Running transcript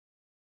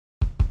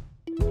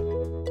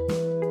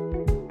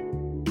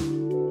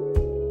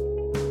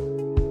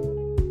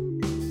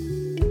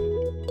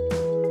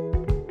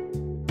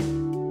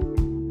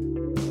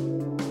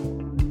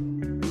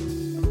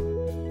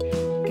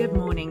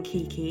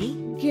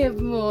Good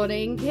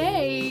morning,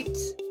 Kate.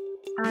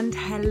 And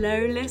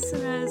hello,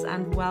 listeners,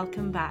 and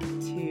welcome back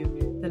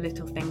to the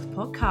Little Things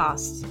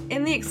podcast.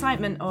 In the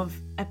excitement of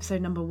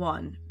episode number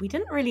 1, we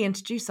didn't really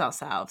introduce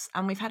ourselves,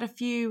 and we've had a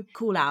few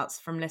call-outs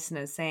from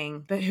listeners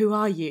saying, but who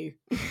are you?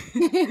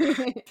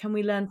 Can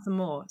we learn some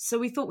more? So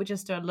we thought we'd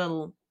just do a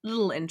little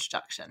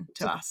introduction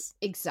to us.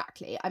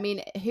 Exactly. I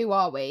mean, who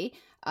are we?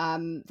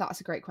 That's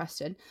a great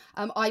question.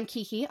 I'm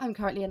Kiki. I'm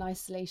currently in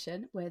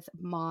isolation with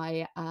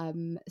my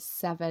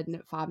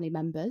 7 family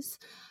members.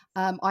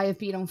 I have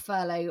been on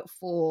furlough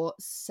for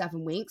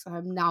 7 weeks.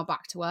 I'm now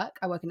back to work.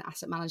 I work in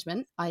asset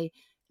management. I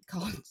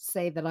can't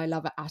say that I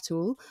love it at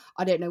all.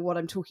 I don't know what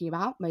I'm talking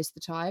about most of the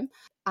time.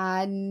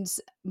 And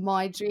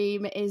my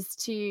dream is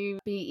to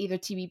be either a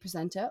TV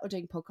presenter or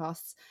doing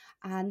podcasts.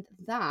 And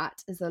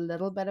that is a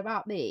little bit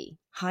about me.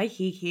 Hi,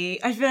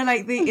 Kiki. I feel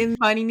like in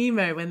Finding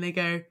Nemo when they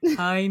go,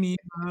 hi,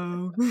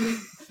 Nemo.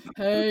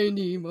 Hey,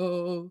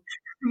 Nemo.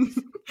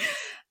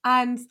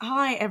 And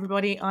hi,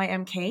 everybody. I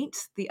am Kate,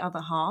 the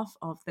other half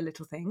of the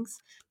Little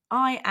Things.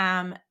 I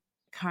am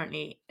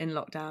currently in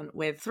lockdown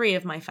with 3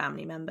 of my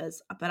family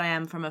members, but I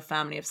am from a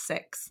family of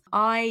 6.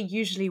 I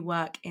usually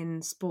work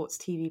in sports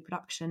TV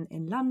production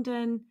in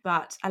London,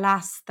 but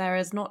alas, there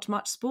is not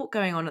much sport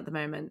going on at the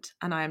moment,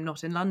 and I am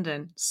not in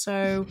London,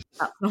 so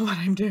that's not what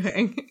I'm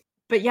doing.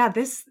 But yeah,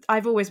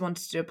 I've always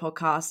wanted to do a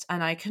podcast,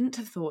 and I couldn't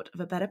have thought of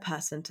a better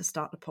person to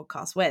start a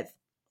podcast with.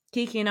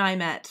 Kiki and I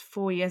met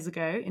 4 years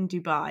ago in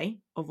Dubai,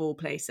 of all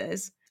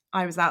places.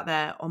 I was out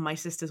there on my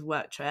sister's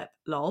work trip,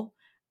 lol,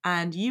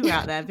 and you were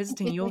out there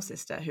visiting your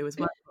sister who was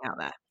working out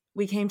there.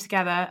 We came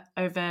together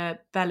over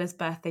Bella's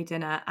birthday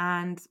dinner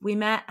and we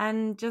met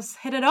and just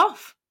hit it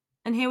off.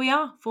 And here we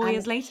are, 4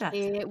 years later.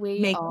 Here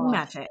we making are.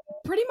 magic.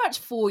 Pretty much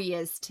 4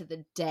 years to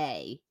the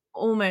day.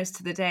 Almost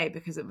to the day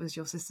because it was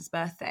your sister's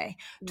birthday.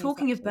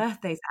 Talking of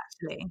birthdays,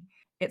 actually,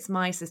 it's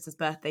my sister's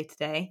birthday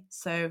today.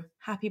 So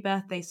happy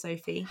birthday,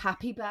 Sophie.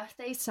 Happy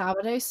birthday,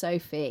 sourdough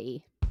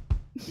Sophie.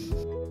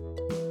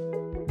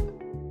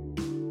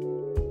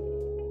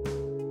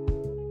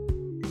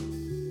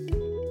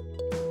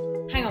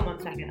 Hang on 1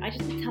 second. I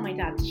just need to tell my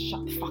dad to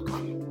shut the fuck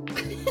up.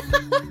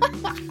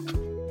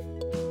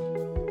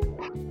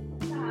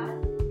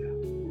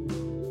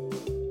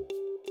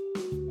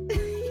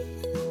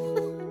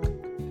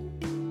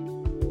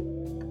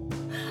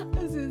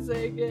 This is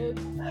so good.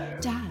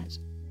 Dad,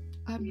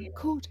 I'm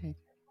recording.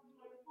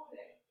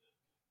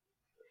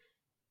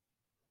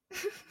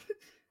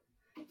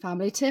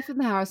 Family tiff in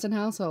the Harrison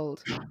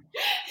household.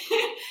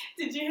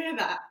 Did you hear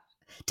that?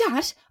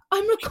 Dad,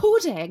 I'm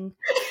recording.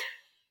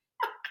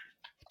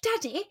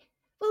 Daddy,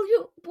 will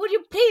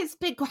you please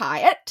be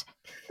quiet?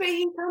 But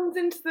he comes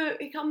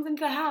into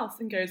the house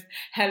and goes,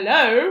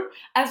 hello,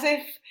 as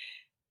if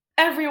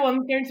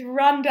everyone's going to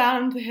run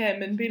down to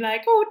him and be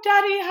like, oh,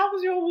 Daddy, how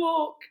was your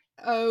walk?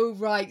 Oh,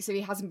 right, so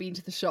he hasn't been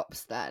to the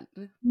shops then.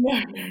 No,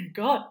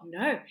 God,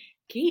 no.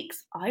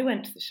 Geeks, I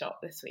went to the shop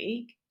this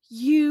week.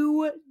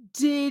 You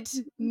did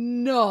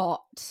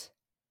not.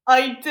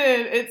 I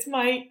did. It's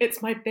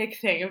my big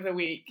thing of the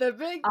week. The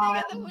big thing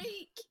of the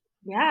week.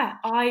 Yeah,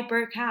 I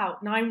broke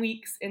out 9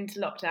 weeks into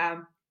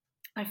lockdown.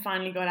 I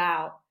finally got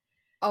out.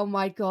 Oh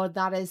my God,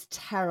 that is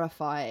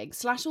terrifying.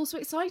 / also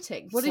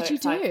exciting. What did you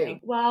do?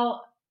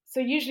 Well, so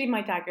usually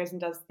my dad goes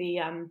and does the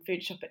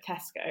food shop at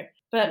Tesco,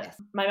 but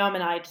yes, my mum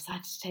and I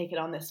decided to take it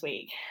on this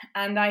week.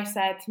 And I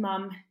said to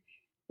Mum,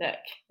 look,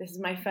 this is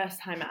my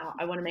first time out.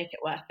 I want to make it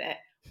worth it.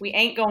 We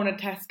ain't going to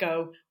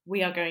Tesco.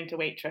 We are going to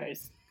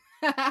Waitrose,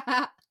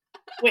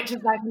 which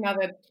is like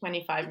another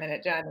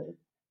 25-minute journey.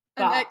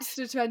 An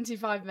extra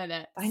 25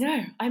 minutes. I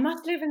know. I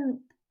must live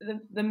in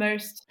the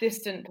most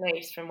distant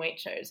place from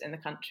Waitrose in the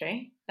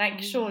country.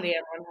 Like, surely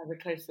everyone has a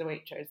closer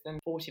Waitrose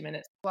than 40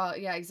 minutes. Well,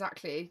 yeah,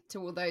 exactly.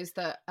 To all those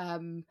that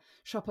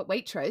shop at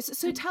Waitrose.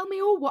 So tell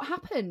me all, what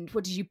happened?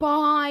 What did you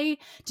buy?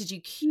 Did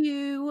you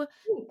queue?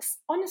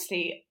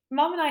 Honestly,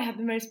 Mum and I had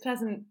the most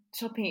pleasant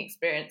shopping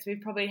experience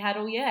we've probably had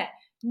all year.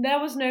 There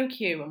was no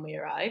queue when we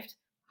arrived.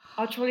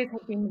 Our trolleys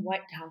had been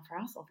wiped down for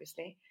us,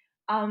 obviously.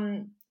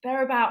 There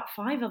were about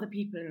 5 other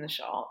people in the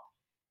shop.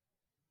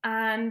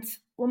 And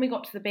when we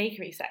got to the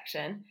bakery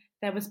section,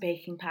 there was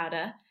baking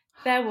powder,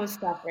 there was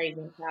stuffed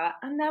raisin flour,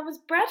 and there was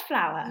bread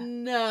flour.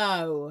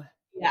 No.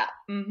 Yeah.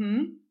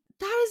 Mm-hmm.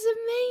 That is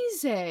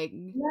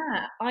amazing.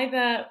 Yeah.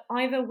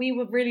 Either we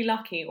were really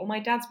lucky, or my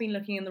dad's been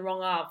looking in the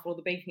wrong aisle for all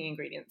the baking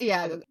ingredients.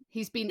 Yeah,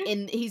 he's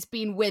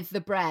been with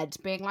the bread,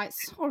 being like,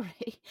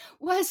 sorry,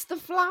 where's the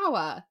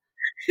flour?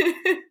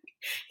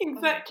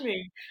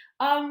 Exactly.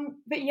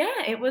 But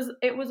yeah, it was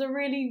a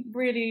really,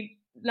 really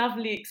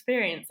lovely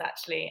experience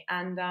actually,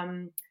 and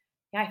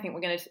yeah, I think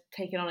we're going to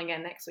take it on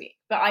again next week.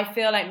 But I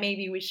feel like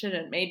maybe we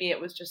shouldn't. Maybe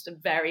it was just a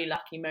very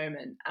lucky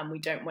moment, and we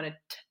don't want to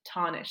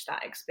tarnish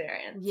that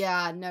experience.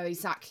 Yeah, no,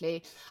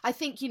 exactly. I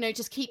think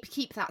just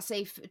keep that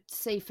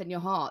safe in your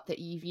heart that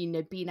you've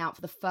been out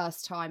for the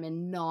first time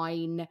in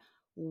 9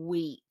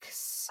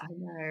 weeks. I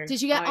know.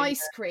 Did you get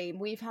ice cream?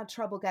 We've had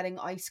trouble getting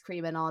ice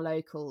cream in our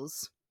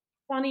locals.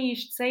 Funny you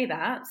should say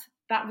that.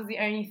 That was the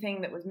only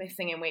thing that was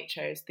missing in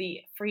Waitrose.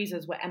 The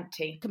freezers were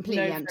empty.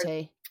 Completely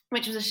empty.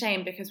 Which was a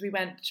shame because we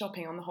went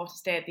shopping on the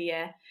hottest day of the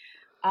year.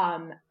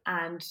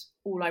 And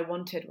all I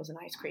wanted was an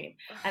ice cream.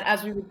 And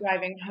as we were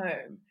driving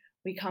home,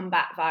 we come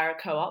back via a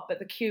co-op, but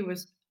the queue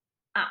was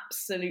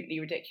absolutely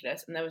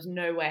ridiculous, and there was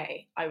no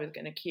way I was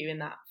going to queue in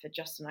that for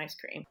just an ice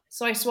cream.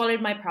 So I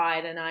swallowed my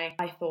pride, and I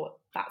thought,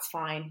 that's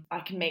fine, I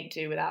can make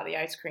do without the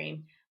ice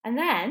cream. And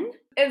then,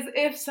 as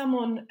if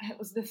someone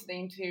was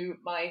listening to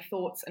my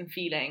thoughts and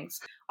feelings,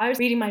 I was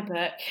reading my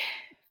book,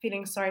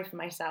 feeling sorry for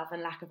myself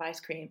and lack of ice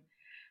cream.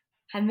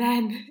 And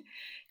then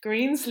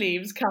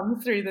Greensleeves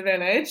come through the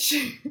village.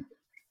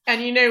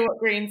 And you know what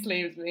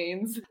Greensleeves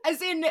means.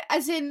 As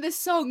in the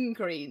song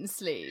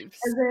Greensleeves.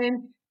 As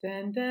in,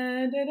 dun,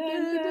 dun, dun,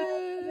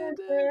 dun,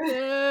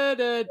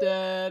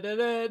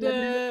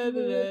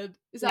 dun.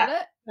 Is that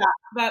it?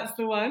 That's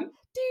the one.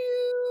 Do,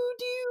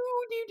 do,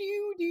 do,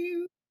 do,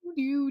 do,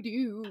 do,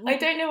 do. I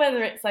don't know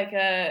whether it's like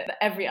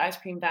every ice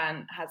cream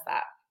van has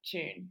that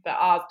tune, but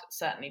ours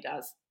certainly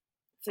does.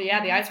 So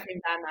yeah, the ice cream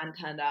van man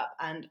turned up,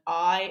 and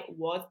I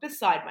was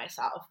beside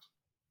myself.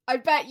 I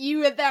bet you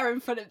were there in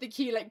front of the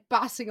queue, like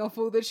batting off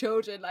all the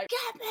children, like,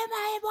 get me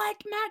my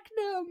white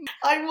Magnum.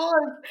 I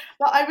was,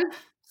 but I was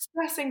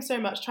stressing so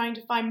much trying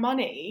to find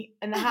money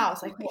in the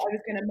house. I thought I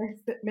was going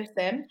to miss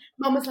him.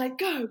 Mum was like,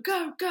 go,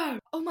 go, go.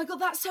 Oh my God,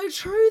 that's so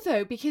true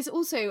though, because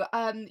also,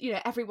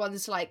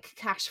 everyone's like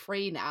cash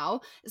free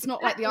now. It's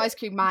not like the ice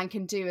cream man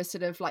can do a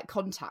sort of like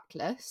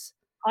contactless.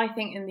 I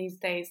think in these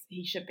days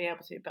he should be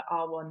able to, but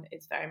our one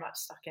is very much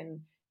stuck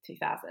in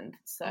 2000.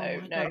 So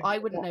no, God, I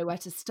wouldn't know where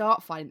to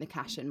start finding the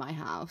cash in my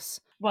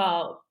house.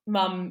 Well,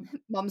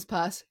 mum's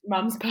purse.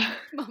 Mum's purse.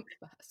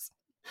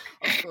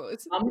 Of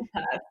course. Mum's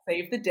purse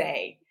saved the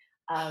day.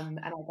 And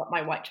I got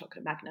my white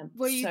chocolate Magnum.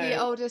 Were you the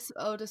oldest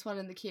one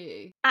in the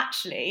queue?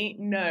 Actually,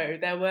 no.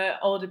 There were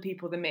older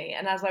people than me.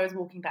 And as I was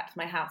walking back to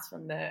my house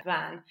from the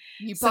van...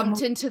 You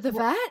bumped into the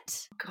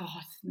vet?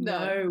 God,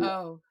 no.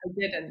 Oh. I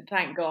didn't,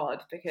 thank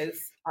God, because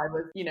I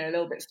was, a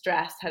little bit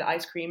stressed, had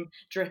ice cream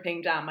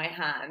dripping down my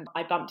hand.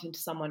 I bumped into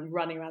someone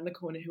running around the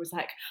corner who was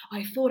like,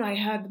 I thought I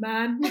heard the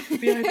man.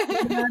 The ice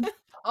cream man.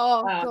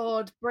 Oh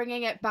God,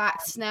 bringing it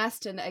back,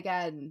 Snareston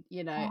again.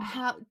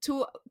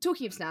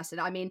 Talking of Snareston,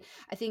 I mean,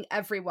 I think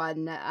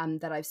everyone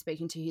that I've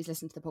spoken to who's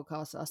listened to the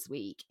podcast last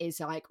week is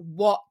like,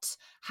 what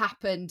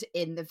happened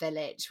in the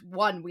village?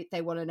 One, they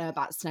want to know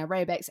about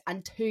Snarerobics,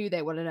 and two,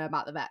 they want to know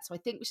about the vet. So I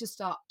think we should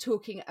start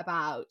talking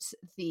about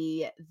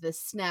the little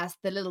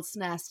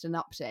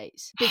Snareston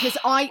update, because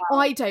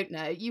I don't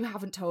know. You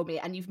haven't told me,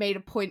 and you've made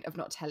a point of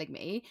not telling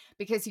me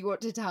because you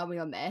want to tell me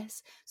on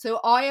this. So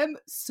I am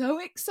so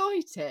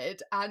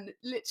excited. And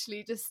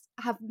literally just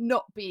have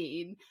not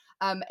been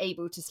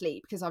able to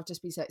sleep because I've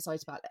just been so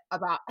excited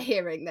about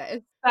hearing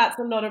this. That's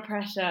a lot of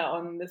pressure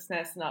on the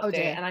Snareston update,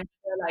 and I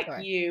feel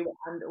like you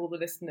and all the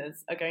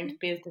listeners are going to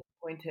be as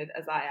disappointed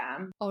as I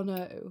am. Oh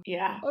no.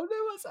 Yeah. Oh no,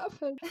 what's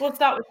happened? We'll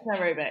start with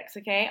Snarerobics,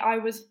 okay? I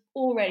was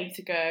all ready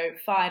to go,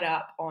 fired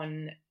up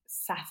on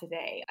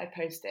Saturday. I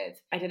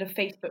did a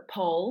Facebook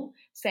poll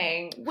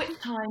saying which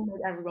time would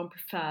everyone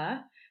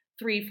prefer,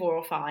 3, 4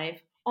 or 5,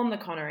 on the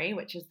Connery,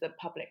 which is the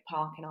public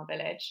park in our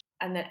village.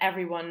 And then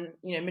everyone,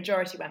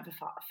 majority went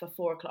for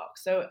 4 o'clock.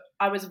 So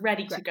I was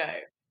ready to go.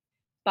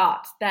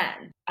 But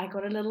then I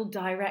got a little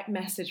direct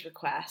message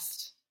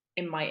request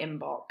in my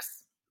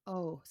inbox.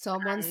 Oh,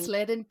 someone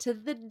slid into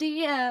the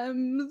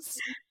DMs.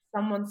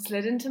 Someone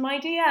slid into my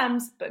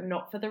DMs, but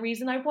not for the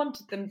reason I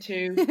wanted them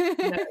to.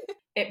 No,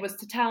 it was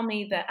to tell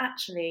me that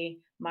actually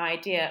my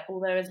idea,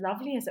 although as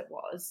lovely as it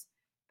was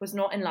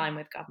not in line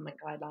with government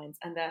guidelines,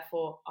 and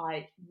therefore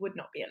I would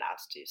not be allowed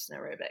to do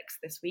Snarerobics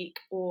this week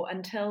or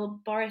until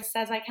Boris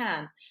says I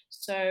can.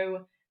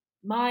 So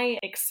my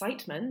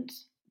excitement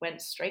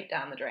went straight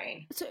down the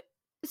drain.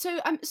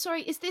 So I'm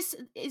sorry, is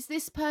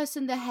this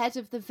person the head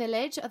of the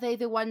village? Are they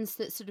the ones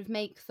that sort of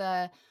make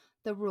the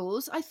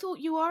rules? I thought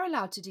you are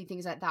allowed to do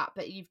things like that,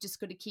 but you've just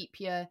got to keep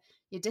your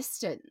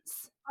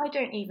distance. I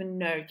don't even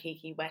know,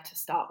 Kiki, where to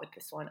start with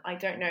this one. I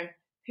don't know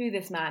who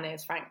this man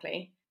is,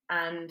 frankly.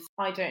 And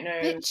I don't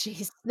know.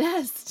 Bitchy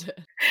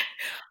Snareston.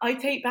 I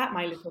take back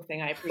my little thing.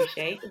 I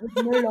appreciate it was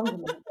no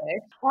longer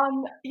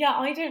my yeah,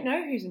 I don't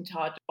know who's in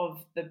charge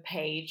of the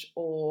page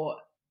or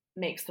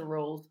makes the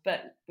rules,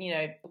 but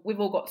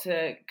we've all got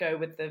to go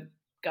with the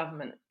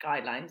government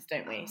guidelines,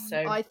 don't we?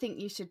 So I think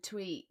you should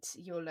tweet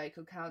your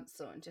local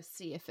council and just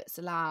see if it's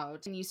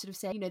allowed. And you sort of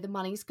say, the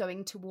money's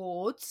going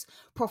towards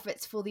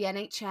profits for the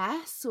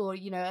NHS or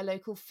a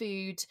local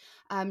food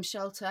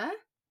shelter.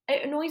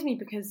 It annoys me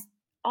because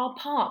our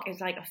park is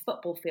like a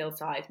football field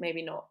size,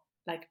 maybe not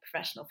like a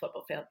professional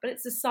football field, but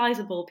it's a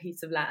sizable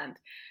piece of land.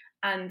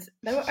 And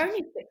there were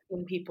only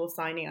 16 people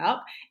signing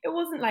up. It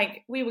wasn't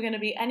like we were going to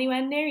be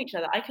anywhere near each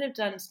other. I could have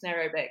done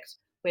Snarerobics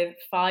with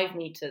 5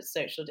 meters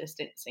social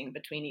distancing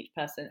between each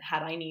person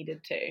had I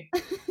needed to.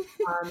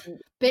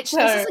 Bitch,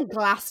 this isn't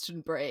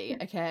Glastonbury,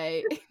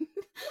 okay?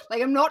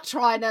 Like, I'm not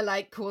trying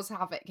to cause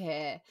havoc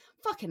here.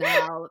 Fucking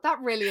hell, that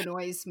really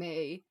annoys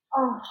me.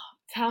 Oh,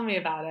 Tell me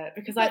about it,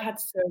 because I've had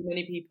so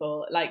many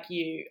people like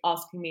you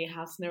asking me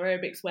how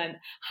Snarobics went,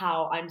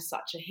 how I'm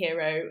such a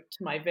hero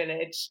to my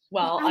village.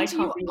 Well, I And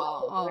can't you be a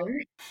are. hero.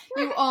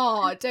 You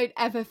are. Don't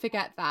ever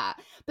forget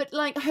that. But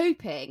like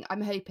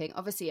I'm hoping,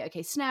 obviously,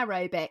 okay, snare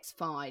aerobics,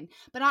 fine.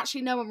 But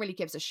actually no one really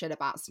gives a shit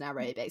about snare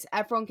aerobics.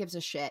 Everyone gives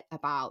a shit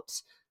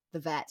about the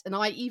vet. And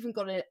I even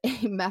got a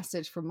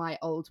message from my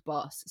old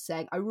boss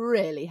saying, I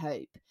really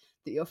hope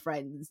that your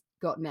friends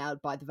got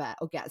nailed by the vet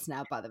or gets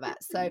nailed by the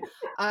vet. So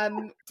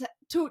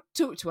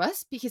talk to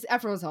us, because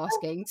everyone's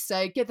asking.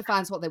 So give the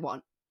fans what they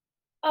want.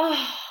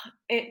 Oh,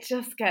 it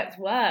just gets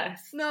worse.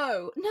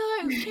 No,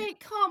 Kate,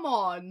 come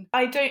on.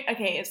 Okay,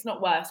 it's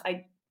not worse.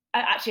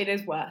 Actually, it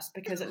is worse,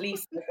 because at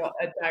least I got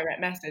a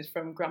direct message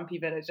from Grumpy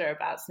Villager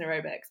about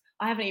Snarobics.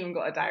 I haven't even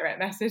got a direct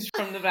message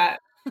from the vet.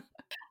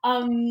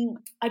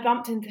 I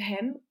bumped into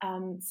him,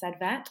 said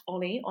vet,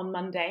 Ollie, on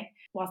Monday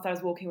whilst I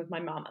was walking with my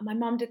mum. And my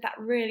mum did that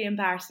really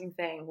embarrassing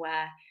thing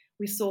where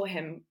we saw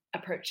him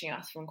approaching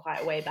us from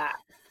quite a way back.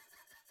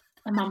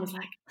 And mum was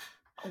like,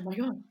 oh my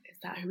God, is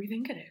that who we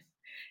think it is?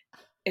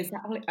 Is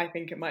that Ollie? I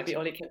think it might be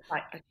Ollie. Kit's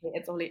like, okay,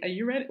 it's Ollie. Are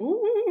you ready?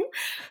 Ooh.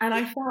 And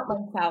I felt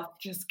myself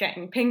just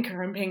getting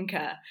pinker and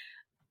pinker.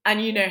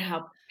 And you know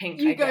how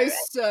pink you I go. You go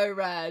so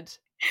red.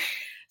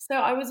 So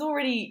I was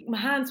already, my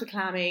hands were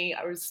clammy.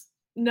 I was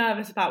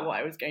nervous about what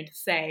I was going to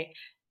say.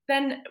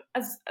 Then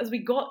as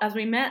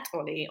we met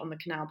Ollie on the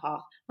canal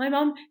path, my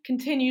mum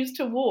continues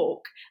to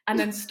walk and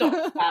then stops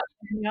about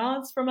 10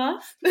 yards from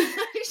us.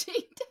 She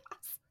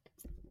does.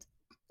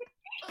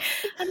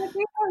 And I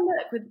think I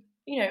look with,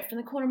 from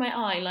the corner of my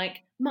eye, like,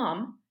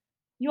 Mum,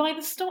 you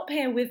either stop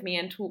here with me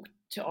and talk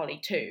to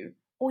Ollie too,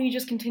 or you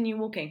just continue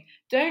walking.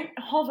 Don't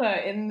hover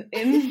in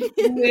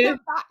the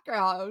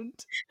background.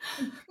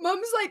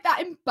 Mum's like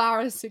that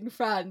embarrassing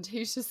friend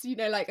who's just,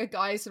 like a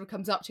guy sort of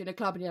comes up to you in a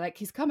club and you're like,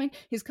 he's coming.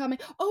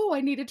 Oh,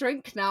 I need a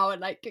drink now,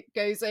 and like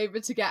goes over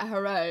to get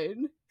her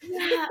own.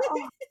 Yeah,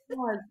 oh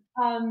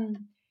God.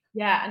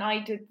 Yeah, and I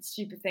did the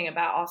stupid thing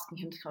about asking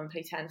him to come and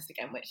play tennis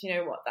again, which, you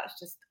know what, that's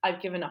just, I've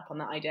given up on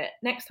that idea.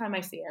 Next time I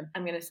see him,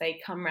 I'm going to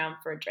say, come round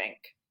for a drink.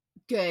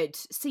 Good.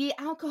 See,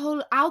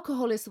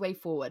 alcohol is the way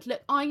forward.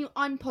 Look,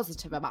 I'm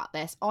positive about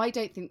this. I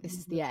don't think this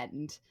is the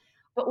end.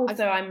 But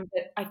also,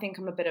 I think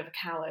I'm a bit of a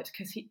coward,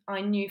 because I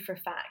knew for a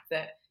fact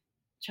that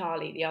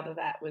Charlie, the other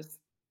vet, was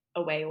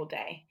away all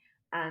day,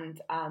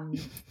 and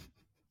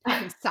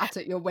I've sat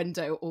at your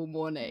window all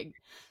morning,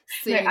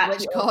 seeing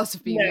which cars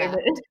have been left.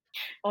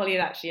 Ollie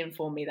had actually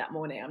informed me that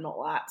morning. I'm not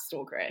that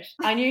stalkerish.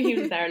 I knew he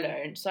was there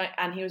alone,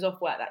 and he was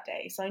off work that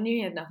day, so I knew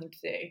he had nothing to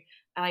do.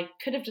 And I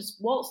could have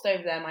just waltzed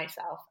over there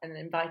myself and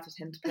invited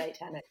him to play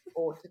tennis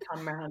or to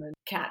come round and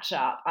catch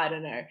up. I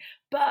don't know,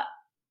 but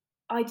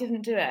I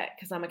didn't do it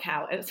because I'm a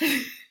coward.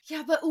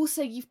 Yeah, but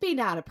also you've been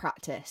out of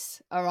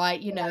practice, all right?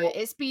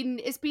 It's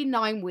been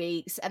 9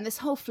 weeks, and this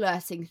whole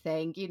flirting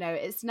thing,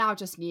 it's now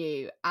just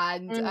new,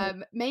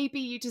 and maybe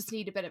you just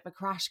need a bit of a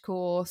crash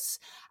course.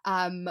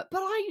 But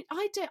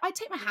I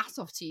take my hat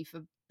off to you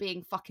for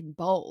being fucking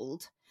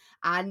bold,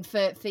 and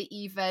for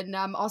even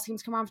asking him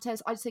to come around for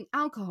tennis. I just think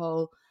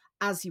alcohol,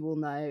 as you all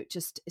know,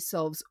 just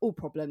solves all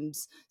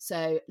problems.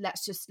 So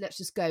let's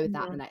just go with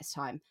that the next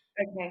time.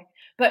 Okay,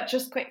 but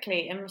just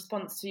quickly, in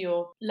response to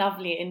your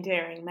lovely,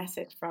 endearing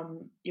message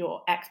from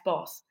your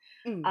ex-boss,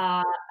 even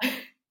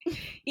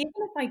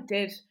if I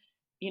did,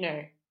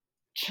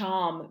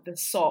 charm the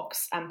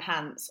socks and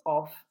pants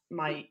off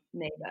my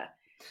neighbour,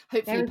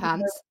 hopefully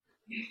pants,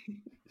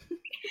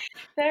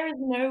 there is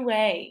no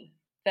way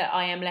that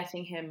I am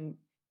letting him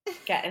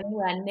get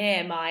anywhere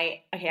near my.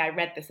 Okay, I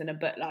read this in a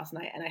book last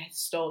night and I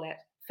stole it.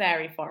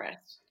 Fairy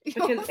forest,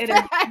 because it is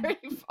fairy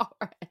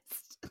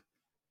forest.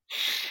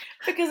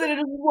 Because it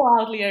is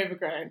wildly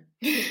overgrown.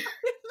 I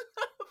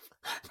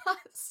love that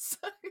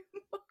so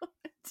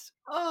much.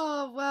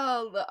 Oh,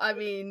 well, I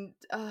mean,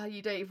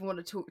 you don't even want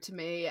to talk to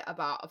me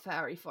about a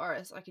fairy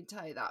forest. I can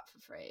tell you that for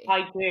free.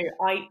 I do.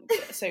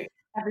 So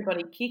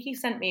everybody, Kiki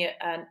sent me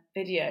a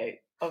video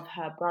of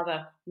her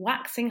brother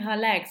waxing her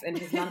legs in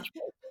his lunch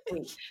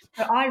break.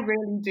 So I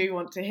really do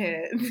want to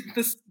hear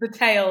the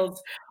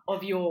tales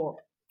of your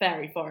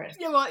fairy forest.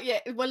 You know what? Yeah.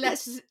 Well,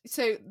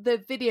 so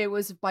the video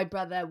was of my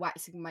brother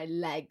waxing my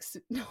legs,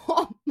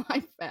 not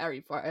my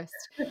fairy forest.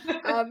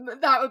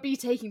 That would be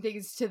taking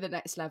things to the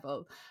next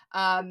level.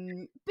 But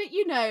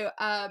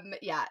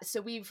yeah.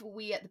 So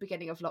we at the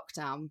beginning of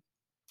lockdown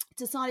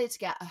decided to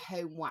get a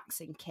home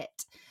waxing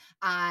kit,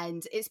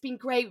 and it's been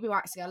great. We've been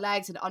waxing our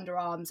legs and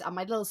underarms, and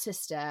my little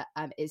sister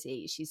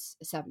Izzy, she's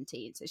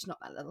 17, so she's not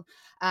that little,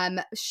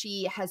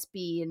 she has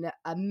been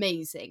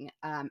amazing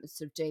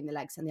sort of doing the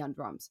legs and the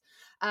underarms.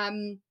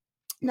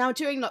 Now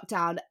during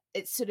lockdown,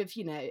 it's sort of,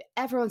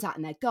 everyone's out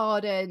in their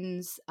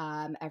gardens,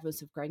 everyone's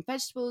sort of growing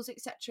vegetables,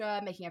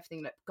 etc., making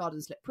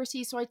gardens look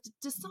pretty. So I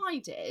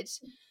decided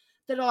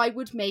that I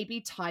would maybe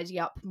tidy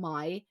up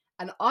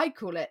and I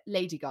call it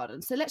lady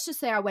garden. So let's just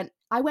say I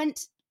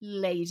went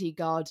lady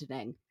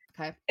gardening.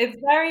 Okay. It's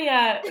very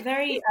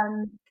very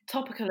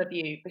topical of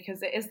you,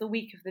 because it is the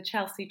week of the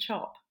Chelsea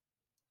chop.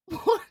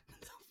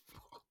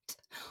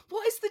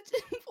 What is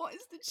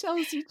the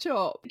Chelsea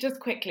chop? Just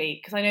quickly,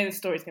 because I know this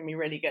story's going to be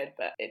really good,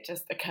 but it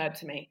just occurred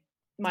to me.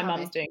 My Tell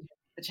mum's me. doing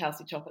the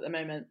Chelsea chop at the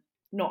moment,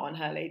 not on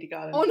her Lady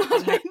Garden. Oh no,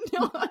 on her...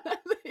 no.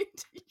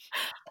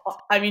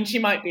 I mean, she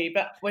might be,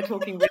 but we're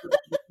talking really.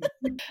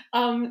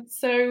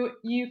 So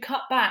you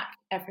cut back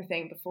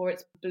everything before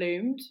it's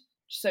bloomed,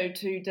 so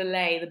to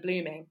delay the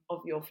blooming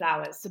of your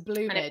flowers. The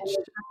bloomage. And it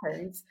always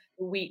happens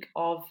the week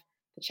of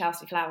the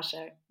Chelsea Flower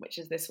Show, which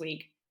is this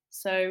week.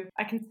 So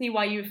I can see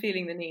why you were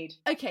feeling the need.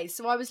 Okay,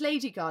 so I was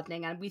lady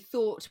gardening and we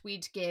thought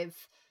we'd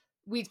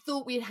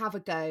have a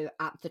go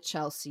at the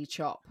Chelsea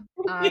chop.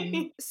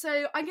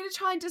 So I'm going to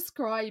try and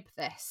describe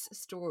this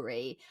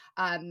story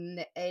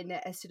in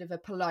a sort of a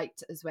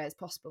polite as way as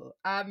possible.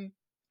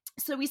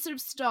 So we sort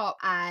of stop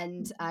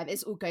and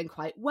it's all going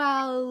quite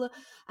well.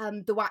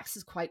 The wax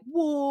is quite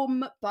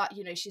warm, but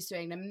she's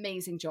doing an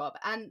amazing job.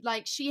 And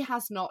like, she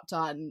has not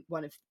done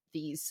one of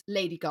these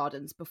lady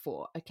gardens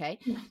before, okay?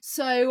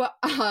 So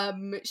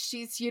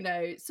she's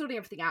sorting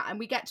everything out, and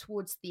we get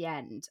towards the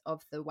end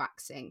of the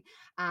waxing,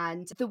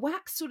 and the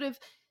wax sort of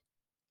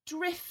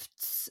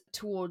drifts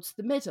towards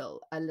the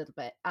middle a little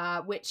bit,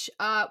 which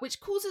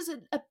causes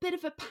a bit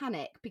of a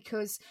panic,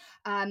 because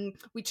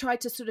we tried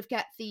to sort of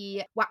get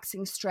the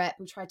waxing strip,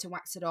 we tried to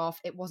wax it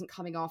off, it wasn't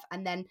coming off.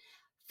 And then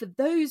for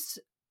those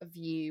of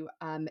you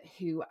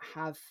who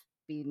have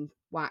been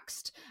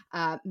waxed,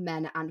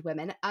 men and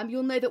women,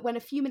 you'll know that when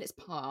a few minutes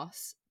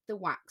pass, the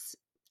wax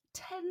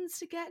tends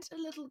to get a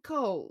little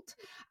cold,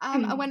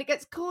 and when it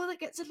gets cold, it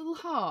gets a little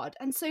hard.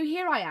 And so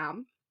here I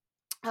am,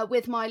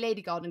 with my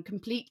lady garden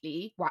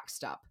completely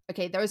waxed up.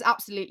 Okay, there is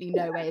absolutely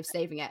no way of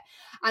saving it,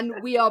 and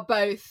we are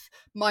both,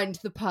 mind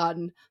the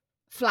pun,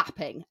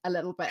 flapping a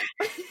little bit.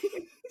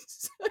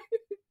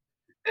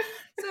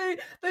 So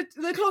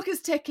the clock is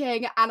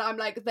ticking, and I'm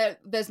like,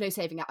 there's no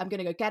saving it. I'm going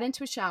to go get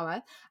into a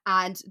shower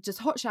and just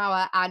hot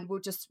shower, and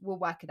we'll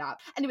work it out.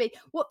 Anyway,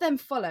 what then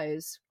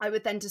follows, I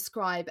would then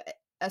describe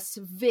a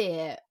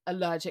severe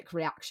allergic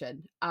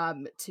reaction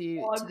to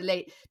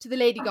the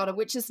lady garden,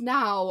 which is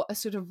now a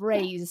sort of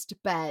raised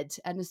bed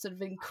and is sort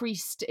of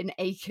increased in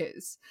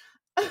acres,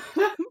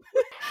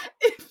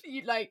 if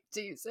you like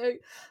to. So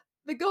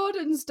the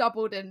garden's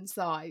doubled in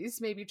size,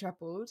 maybe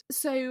tripled.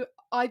 So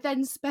I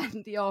then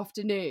spend the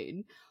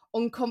afternoon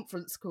on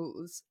conference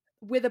calls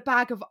with a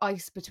bag of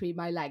ice between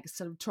my legs,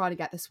 sort of trying to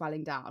get the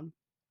swelling down,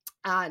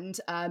 and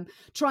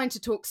trying to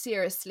talk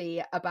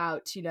seriously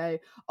about,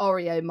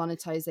 Oreo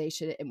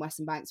monetization in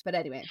Western Banks. But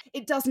anyway,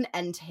 it doesn't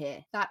end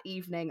here. That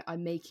evening,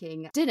 I'm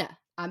making dinner,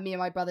 and me and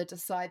my brother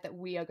decide that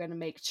we are going to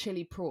make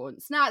chili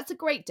prawns. Now, it's a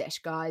great dish,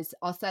 guys.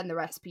 I'll send the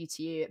recipe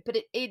to you, but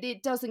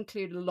it does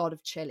include a lot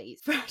of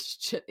chilies, fresh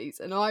chilies,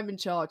 and I'm in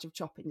charge of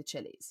chopping the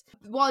chilies.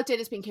 While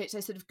dinner's being cooked,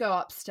 I sort of go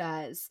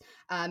upstairs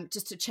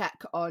just to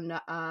check on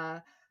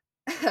the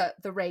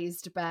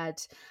raised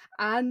bed,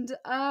 and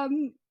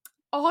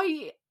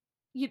I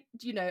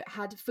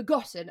had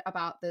forgotten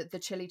about the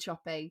chili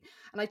chopping,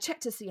 and I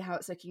checked to see how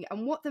it's looking.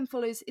 And what then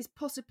follows is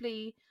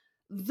possibly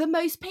the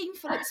most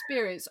painful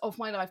experience of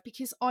my life,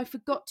 because I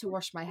forgot to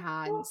wash my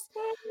hands,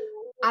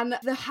 and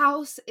the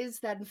house is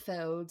then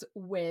filled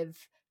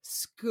with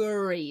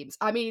screams.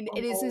 I mean,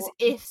 it is as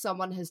if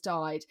someone has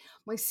died.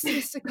 My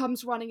sister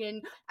comes running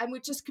in, and we're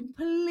just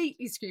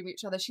completely screaming at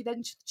each other. She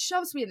then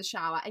shoves me in the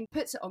shower and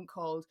puts it on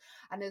cold,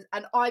 and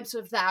I'm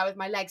sort of there with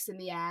my legs in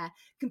the air,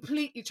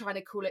 completely trying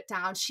to cool it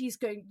down. She's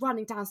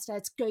running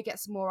downstairs to go get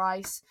some more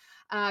ice.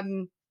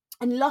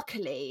 And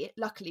luckily,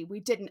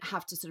 we didn't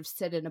have to sort of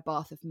sit in a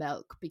bath of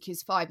milk,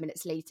 because 5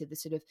 minutes later,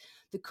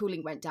 the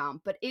cooling went down.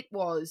 But it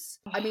was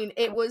the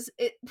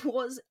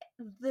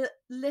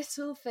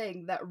little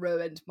thing that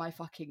ruined my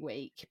fucking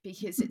week,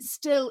 because it's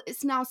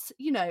now,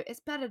 it's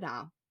better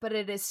now, but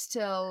it is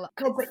still.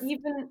 God, but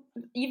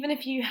even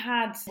if you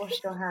had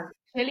washed your hands,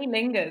 chili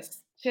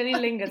lingers. Chili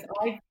lingers.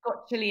 I've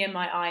got chili in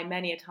my eye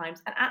many a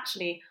times, and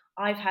actually,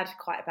 I've had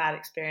quite a bad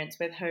experience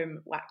with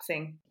home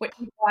waxing, which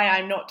is why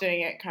I'm not doing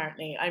it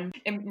currently.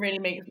 It really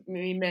makes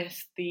me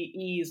miss the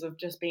ease of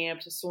just being able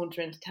to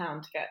saunter into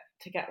town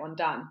to get one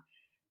done,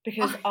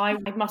 because I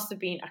must have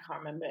been, I can't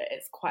remember,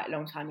 it's quite a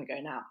long time ago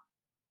now.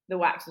 The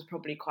wax was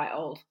probably quite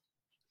old.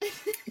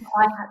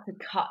 I had to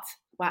cut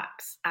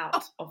wax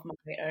out of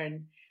my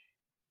own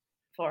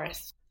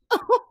forest.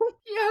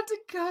 You had to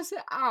cut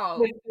it out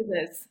with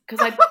scissors,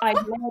 because I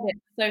layered it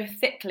so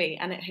thickly,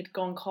 and it had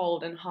gone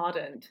cold and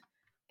hardened,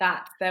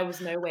 that there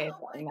was no way of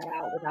getting that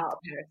out without a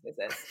pair of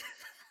scissors.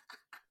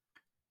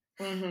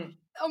 Mm-hmm.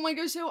 Oh my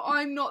gosh, so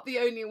I'm not the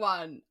only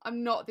one.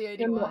 I'm not the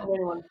only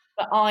one.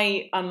 But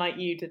I, unlike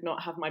you, did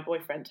not have my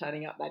boyfriend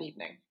turning up that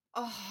evening.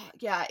 Oh,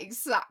 yeah,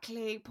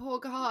 exactly. Poor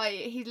guy.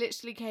 He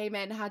literally came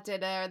in, had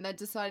dinner, and then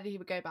decided he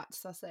would go back to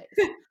Sussex.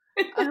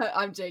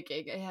 I'm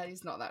joking. Yeah,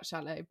 he's not that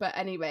shallow. But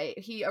anyway,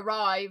 he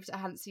arrived. I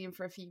hadn't seen him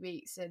for a few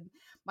weeks, and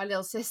my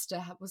little sister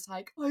was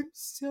like, "I'm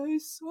so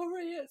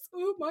sorry. It's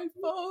all my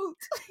fault."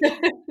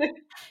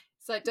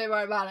 It's like, don't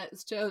worry about it.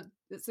 It's chill.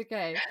 It's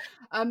okay.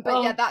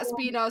 But yeah, that's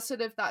been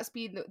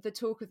the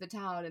talk of the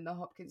town in the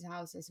Hopkins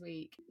house this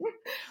week.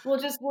 We'll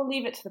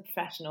leave it to the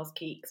professionals,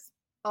 Keeks.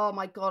 Oh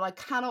my God, I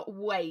cannot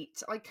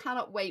wait. I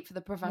cannot wait for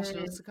the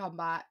professionals to come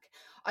back.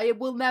 I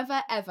will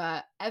never,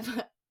 ever,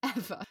 ever,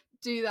 ever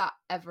do that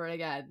ever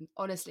again.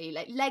 Honestly,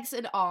 like legs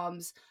and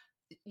arms,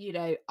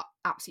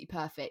 absolutely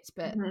perfect.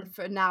 But Mhm.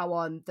 from now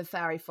on, the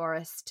fairy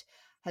forest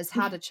has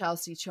had a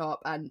Chelsea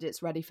chop and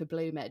it's ready for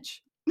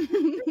bloomage.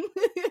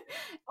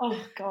 Oh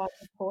God,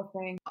 the poor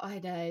thing. I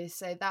know.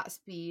 So that's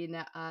been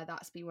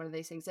one of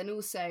those things. And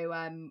also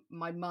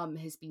my mum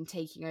has been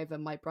taking over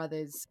my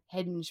brother's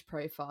Hinge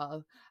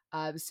profile.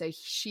 So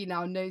she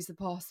now knows the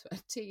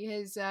password to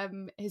his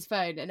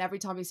phone. And every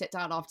time we sit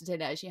down after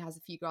dinner, she has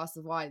a few glasses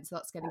of wine, so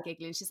that's getting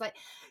giggly. And she's like,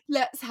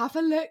 let's have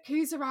a look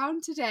who's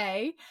around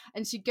today.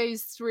 And she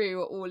goes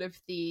through all of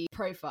the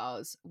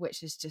profiles,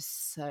 which is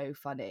just so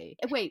funny.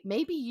 Wait,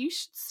 maybe you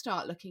should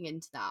start looking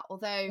into that.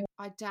 Although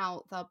I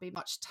doubt there'll be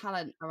much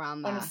talent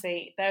around there.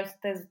 Honestly, there's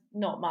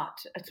not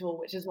much at all,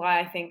 which is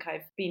why I think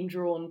I've been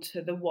drawn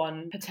to the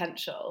one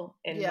potential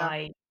in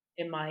my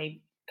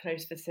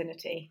close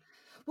vicinity.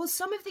 Well,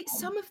 some of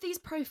these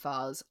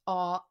profiles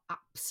are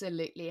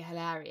absolutely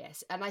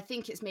hilarious, and I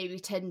think it's maybe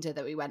Tinder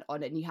that we went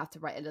on, and you have to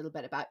write a little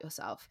bit about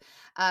yourself.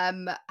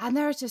 And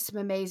there are just some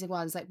amazing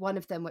ones. Like one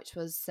of them, which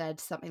was said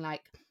something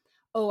like,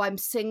 "Oh, I'm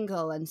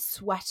single and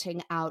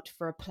sweating out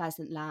for a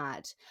pleasant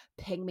lad.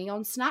 Ping me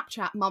on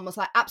Snapchat." Mum was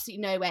like,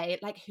 "Absolutely no way.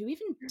 Like, who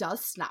even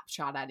does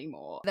Snapchat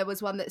anymore?" There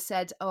was one that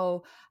said,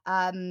 "Oh,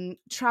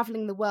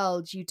 traveling the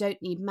world. You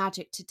don't need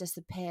magic to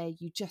disappear.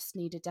 You just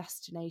need a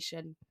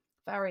destination."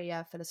 Very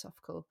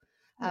philosophical.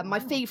 Oh, My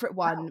wow. favorite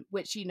one,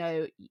 which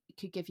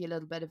could give you a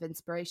little bit of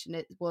inspiration,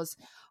 it was,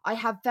 "I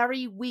have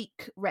very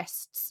weak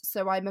wrists,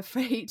 so I'm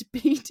afraid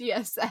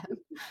BDSM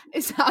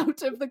is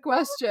out of the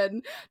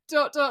question. ...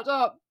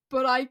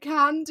 But I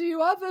can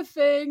do other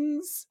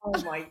things."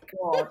 Oh my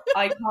God,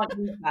 I can't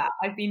use that.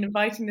 I've been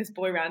inviting this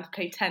boy around to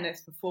play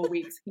tennis for 4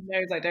 weeks. He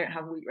knows I don't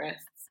have weak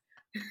wrists.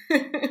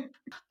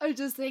 I'm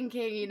just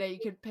thinking, you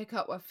could pick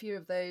up a few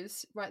of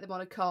those, write them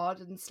on a card,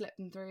 and slip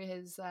them through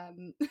his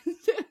through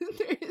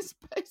his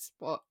post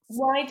box.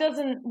 Why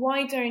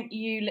don't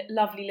you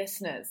lovely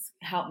listeners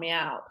help me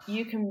out?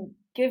 You can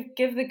give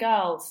the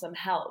girl some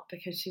help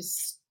because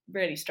she's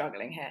really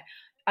struggling here.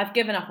 I've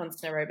given up on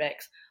snow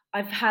aerobics.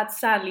 I've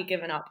sadly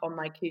given up on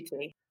my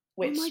cootie.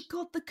 Which, oh my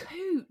God, the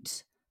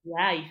coot!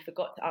 Yeah, you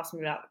forgot to ask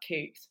me about the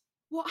coot.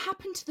 What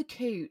happened to the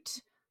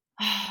coot?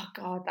 Oh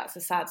God, that's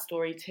a sad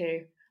story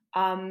too.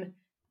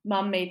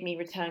 Mum made me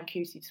return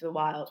Cootie to the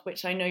wild,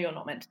 which I know you're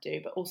not meant to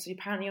do, but also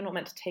apparently you're not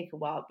meant to take a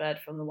wild bird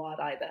from the wild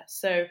either.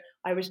 So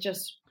I was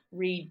just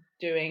making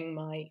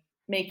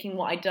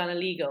what I'd done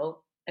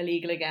illegal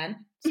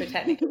again. So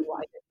technically what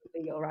I did was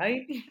legal,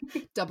 right?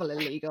 Double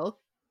illegal.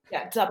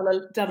 Yeah,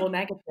 double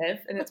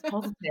negative, and it's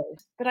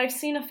positive. But I've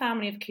seen a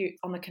family of coots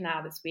on the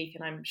canal this week,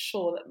 and I'm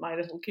sure that my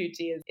little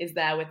cootie is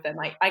there with them.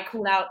 I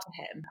call out to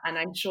him, and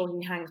I'm sure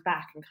he hangs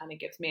back and kind of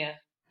gives me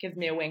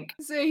a wink.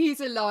 So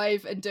he's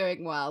alive and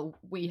doing well,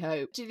 we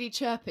hope. Did he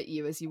chirp at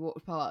you as you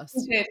walked past?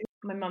 He did.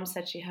 My mum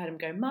said she heard him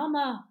go,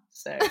 "Mama,"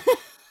 so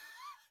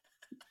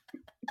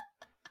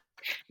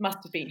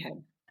must have been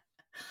him.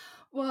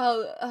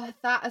 Well,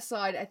 that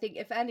aside, I think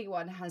if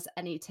anyone has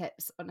any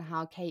tips on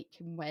how Kate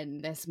can win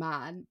this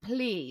man,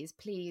 please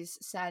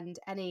send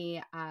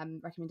any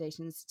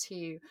recommendations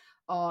to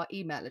our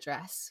email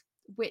address,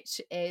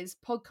 which is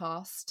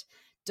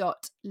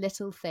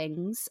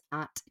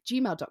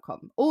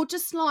podcast.littlethings@gmail.com, or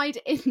just slide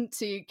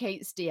into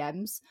Kate's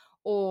DMs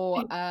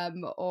or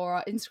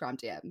our Instagram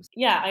DMs.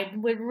 Yeah, I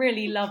would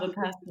really love a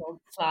personal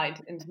slide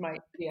into my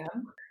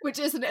DM. Which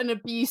isn't an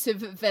abusive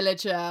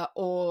villager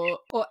or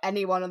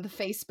anyone on the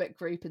Facebook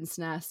group in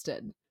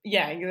Snareston.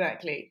 Yeah,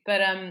 exactly.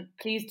 But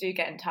please do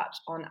get in touch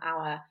on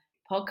our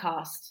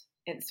podcast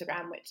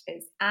Instagram, which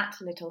is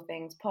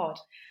 @littlethingspod.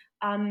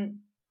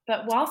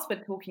 But whilst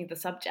we're talking of the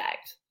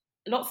subject,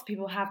 lots of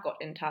people have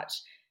got in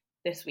touch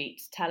this week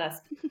to tell us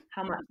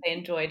how much they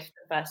enjoyed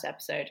the first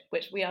episode,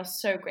 which we are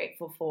so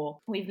grateful for.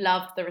 We've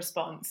loved the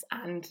response,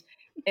 and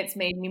it's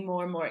made me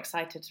more and more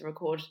excited to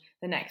record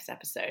the next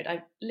episode.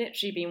 I've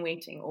literally been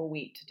waiting all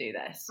week to do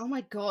this. Oh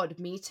my God,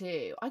 me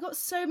too. I got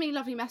so many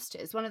lovely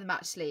messages. One of them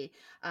actually,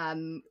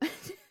 one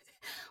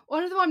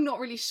of them I'm not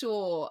really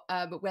sure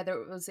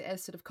whether it was a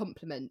sort of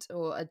compliment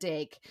or a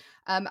dig.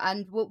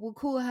 And we'll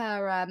call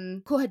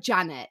her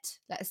Janet.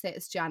 Let's say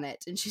it's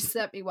Janet. And she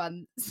sent me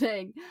one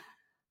saying,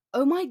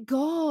 "Oh my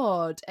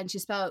God." And she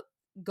spelled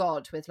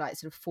God with like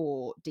sort of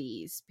 4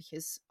 D's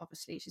because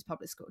obviously she's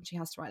public school and she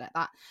has to write like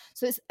that.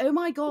 So it's, "Oh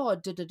my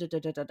God,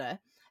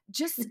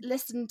 just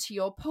listen to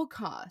your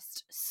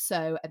podcast.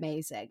 So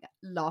amazing.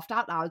 Laughed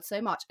out loud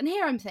so much." And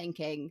here I'm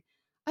thinking,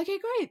 okay,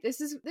 great.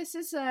 This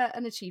is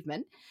an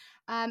achievement.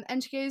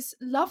 And she goes,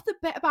 "Love the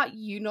bit about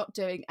you not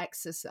doing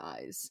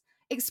exercise.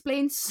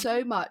 Explains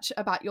so much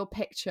about your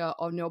picture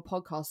on your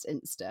podcast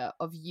Insta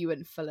of you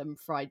and Fulham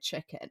fried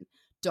chicken. ...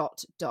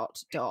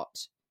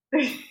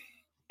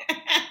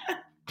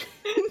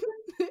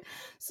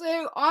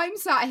 So I'm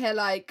sat here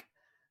like,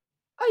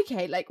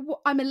 okay, like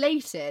I'm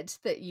elated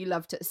that you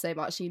loved it so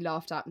much, you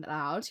laughed out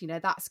loud,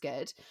 that's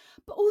good.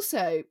 But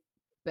also,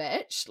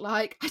 bitch.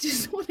 Like, I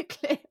just want to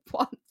clear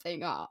one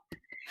thing up.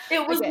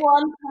 It was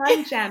one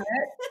time, Janet.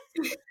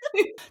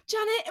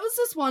 Janet, it was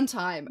just one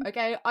time,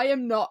 okay? I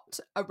am not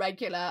a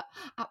regular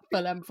at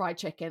Fulham Fried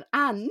Chicken,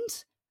 and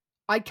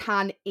I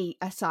can eat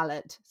a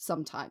salad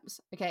sometimes,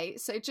 okay?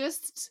 So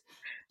just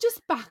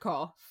back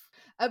off.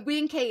 We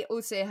and Kate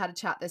also had a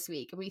chat this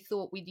week, and we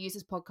thought we'd use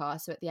this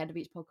podcast, so at the end of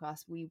each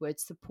podcast we would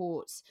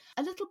support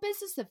a little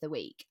business of the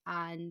week.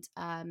 And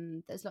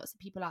there's lots of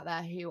people out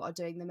there who are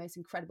doing the most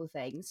incredible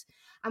things,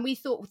 and we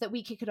thought that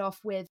we kick it off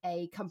with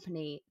a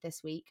company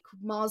this week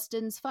called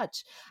Marsden's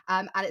Fudge,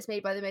 and it's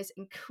made by the most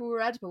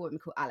incredible woman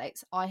called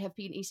Alex. I have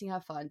been eating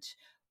her fudge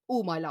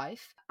all my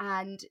life,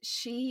 and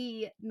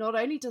she not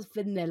only does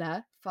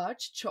vanilla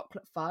fudge,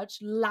 chocolate fudge,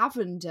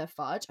 lavender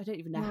fudge — I don't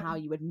even know how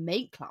you would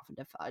make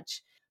lavender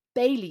fudge —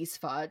 Bailey's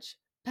fudge,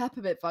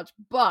 peppermint fudge,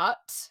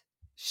 but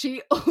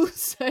she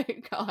also,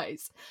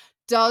 guys,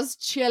 does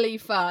chili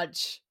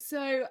fudge.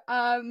 So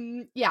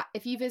yeah,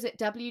 if you visit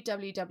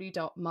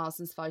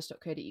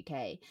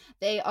www.marsdensfudge.co.uk,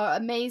 they are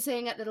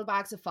amazing at little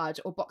bags of fudge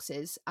or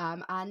boxes,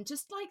 and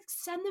just like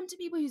send them to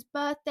people whose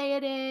birthday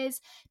it is,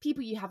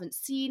 people you haven't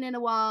seen in a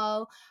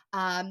while,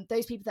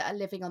 those people that are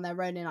living on their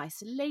own in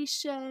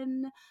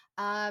isolation.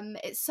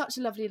 It's such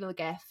a lovely little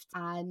gift,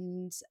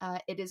 and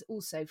it is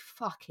also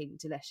fucking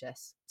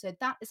delicious. So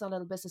that is our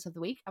little business of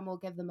the week, and we'll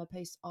give them a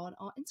post on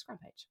our Instagram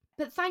page.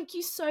 But thank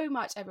you so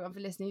much, everyone, for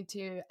listening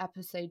to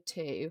episode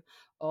 2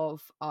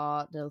 of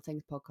our Little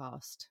Things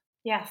podcast.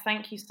 Yes,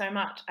 thank you so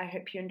much. I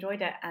hope you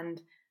enjoyed it, and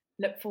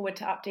look forward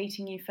to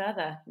updating you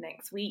further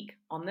next week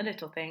on The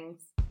Little Things.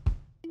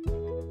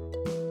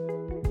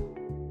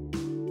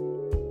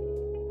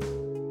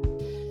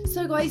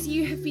 So guys,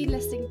 you have been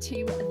listening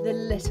to The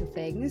Little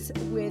Things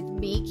with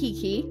me,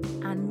 Kiki.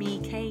 And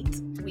me,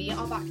 Kate. We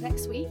are back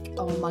next week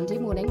on Monday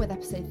morning with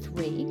episode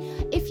 3.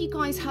 If you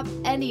guys have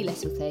any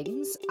little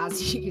things,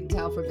 as you can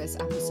tell from this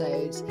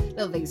episode,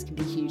 little things can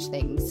be huge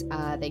things.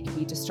 They can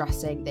be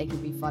distressing, they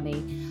can be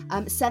funny.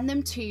 Send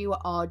them to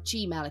our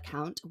Gmail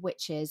account,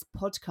 which is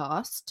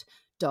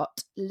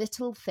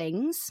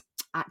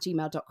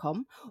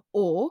podcast.littlethings@gmail.com,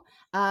 or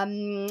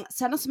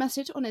send us a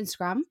message on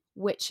Instagram,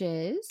 which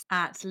is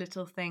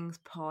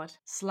 @LittleThingsPod.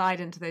 Slide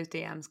into those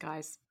DMs,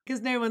 guys,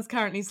 because no one's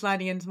currently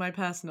sliding into my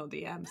personal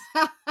DMs.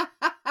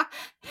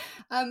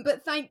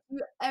 But thank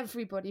you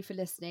everybody for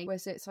listening. We're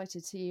so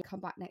excited to come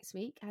back next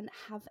week, and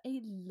have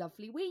a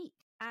lovely week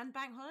and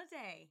bank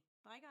holiday.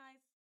 Bye,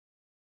 guys.